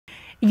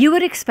You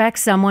would expect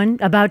someone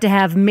about to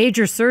have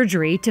major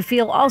surgery to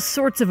feel all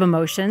sorts of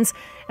emotions,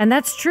 and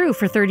that's true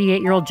for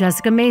 38-year-old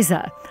Jessica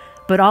Meza.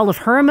 But all of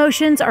her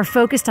emotions are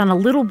focused on a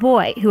little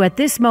boy who at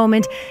this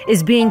moment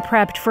is being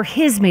prepped for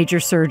his major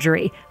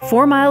surgery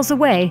 4 miles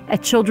away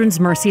at Children's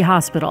Mercy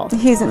Hospital.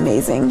 He's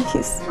amazing.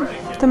 He's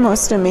the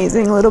most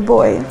amazing little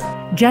boy.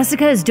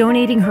 Jessica is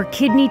donating her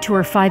kidney to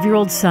her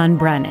 5-year-old son,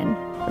 Brennan.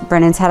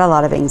 Brennan's had a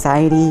lot of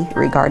anxiety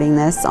regarding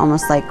this,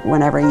 almost like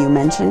whenever you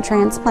mention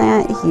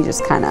transplant, he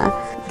just kind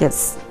of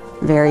gets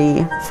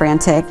very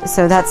frantic.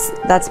 So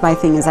that's my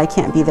thing, is I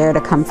can't be there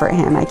to comfort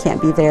him. I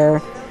can't be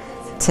there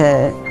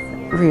to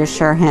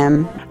reassure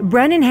him.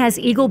 Brennan has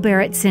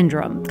Eagle-Barrett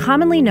syndrome,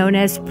 commonly known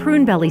as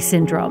prune belly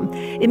syndrome.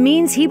 It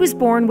means he was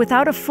born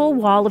without a full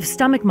wall of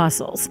stomach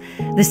muscles.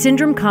 The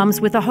syndrome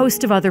comes with a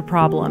host of other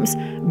problems.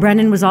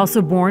 Brennan was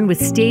also born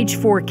with stage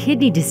 4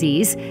 kidney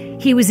disease.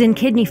 He was in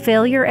kidney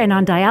failure and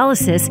on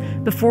dialysis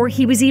before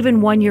he was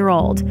even 1 year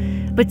old.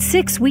 But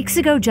 6 weeks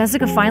ago,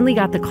 Jessica finally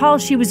got the call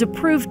she was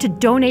approved to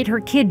donate her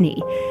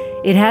kidney.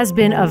 It has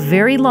been a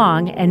very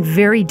long and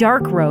very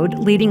dark road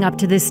leading up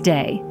to this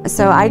day.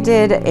 So I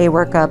did a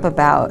workup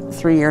about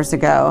 3 years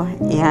ago,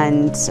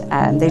 and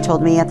they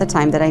told me at the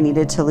time that I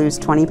needed to lose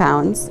 20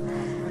 pounds.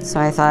 So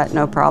I thought,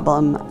 no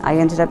problem. I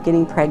ended up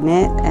getting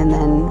pregnant, and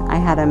then I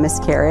had a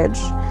miscarriage.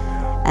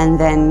 And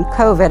then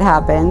COVID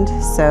happened,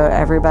 so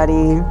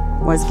everybody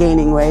was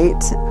gaining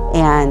weight.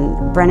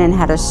 And Brennan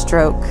had a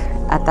stroke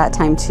at that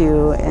time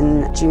too,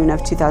 in June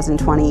of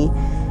 2020.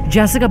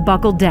 Jessica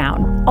buckled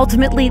down,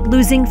 ultimately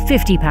losing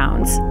 50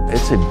 pounds.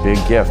 It's a big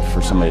gift for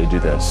somebody to do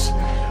this,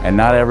 and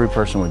not every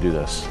person would do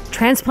this.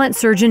 Transplant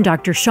surgeon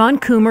Dr. Sean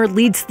Coomer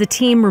leads the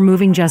team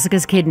removing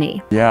Jessica's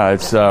kidney. Yeah,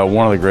 it's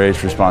one of the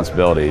greatest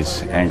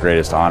responsibilities and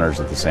greatest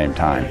honors at the same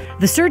time.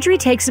 The surgery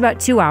takes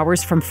about 2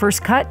 hours from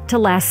first cut to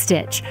last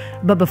stitch.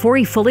 But before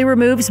he fully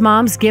removes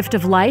Mom's gift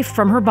of life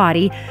from her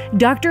body,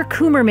 Dr.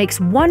 Coomer makes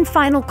one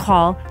final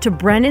call to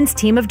Brennan's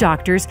team of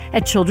doctors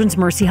at Children's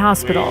Mercy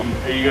Hospital.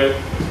 Are you good?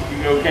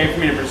 Okay for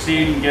me to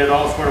proceed and get it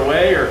all squared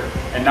away,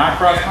 and not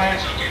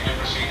cross-plant?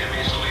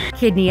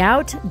 Kidney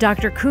out,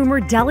 Dr.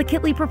 Coomer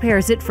delicately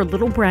prepares it for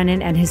little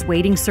Brennan and his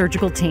waiting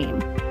surgical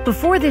team.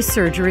 Before this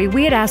surgery,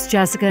 we had asked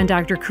Jessica and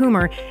Dr.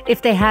 Coomer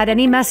if they had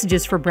any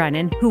messages for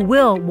Brennan, who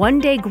will one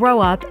day grow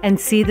up and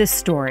see this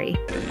story.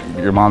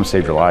 Your mom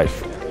saved your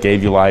life,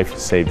 gave you life,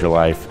 saved your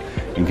life,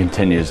 and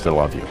continues to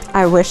love you.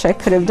 I wish I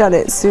could have done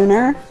it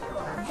sooner,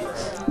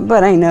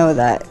 but I know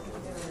that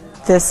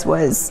this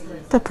was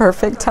the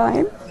perfect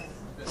time.